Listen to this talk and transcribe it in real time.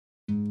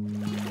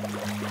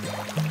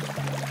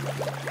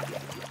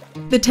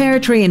The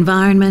Territory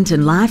environment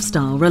and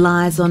lifestyle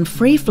relies on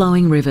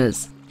free-flowing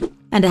rivers.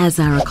 And as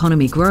our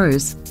economy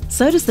grows,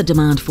 so does the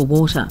demand for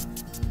water.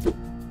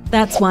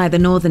 That's why the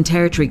Northern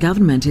Territory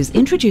Government is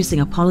introducing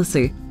a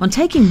policy on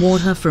taking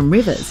water from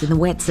rivers in the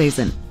wet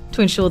season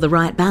to ensure the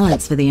right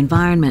balance for the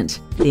environment,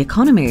 the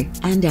economy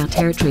and our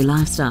Territory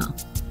lifestyle.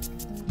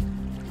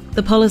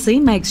 The policy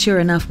makes sure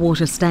enough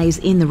water stays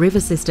in the river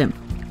system,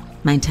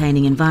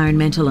 maintaining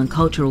environmental and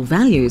cultural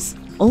values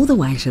all the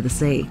way to the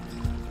sea.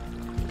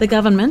 The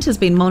government has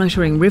been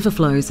monitoring river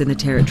flows in the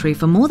Territory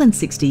for more than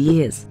 60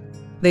 years.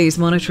 These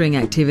monitoring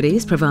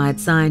activities provide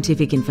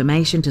scientific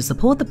information to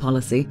support the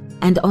policy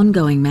and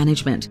ongoing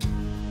management.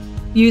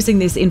 Using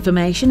this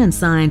information and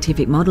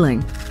scientific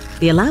modelling,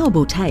 the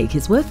allowable take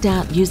is worked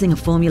out using a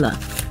formula.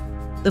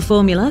 The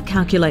formula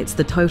calculates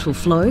the total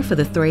flow for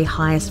the 3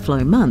 highest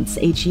flow months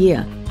each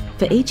year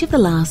for each of the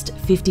last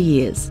 50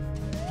 years.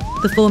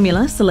 The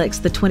formula selects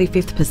the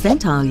 25th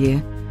percentile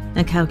year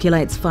and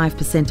calculates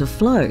 5% of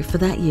flow for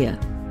that year.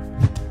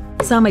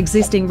 Some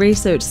existing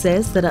research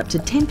says that up to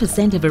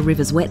 10% of a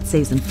river's wet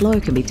season flow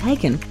can be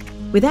taken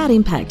without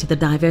impact to the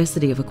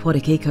diversity of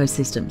aquatic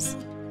ecosystems.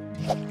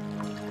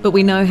 But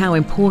we know how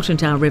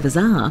important our rivers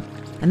are,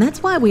 and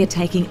that's why we are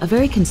taking a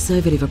very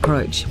conservative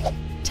approach,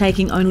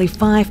 taking only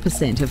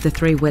 5% of the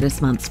 3 wettest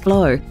months'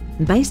 flow,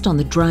 and based on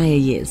the drier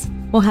years,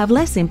 will have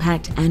less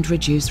impact and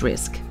reduce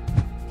risk.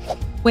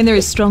 When there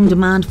is strong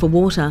demand for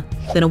water,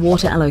 then a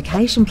water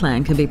allocation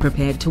plan can be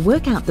prepared to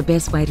work out the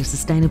best way to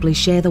sustainably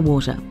share the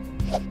water.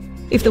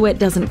 If the wet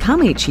doesn't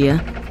come each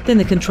year, then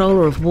the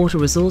controller of water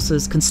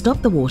resources can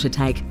stop the water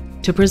take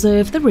to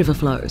preserve the river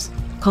flows,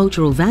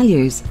 cultural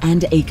values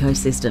and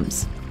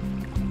ecosystems.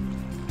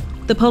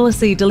 The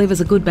policy delivers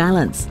a good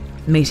balance,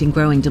 meeting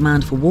growing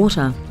demand for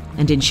water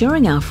and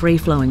ensuring our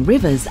free-flowing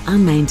rivers are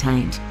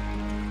maintained.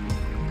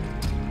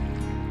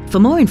 For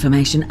more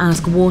information,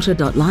 ask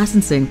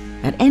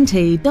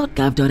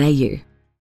water.licensing@nt.gov.au.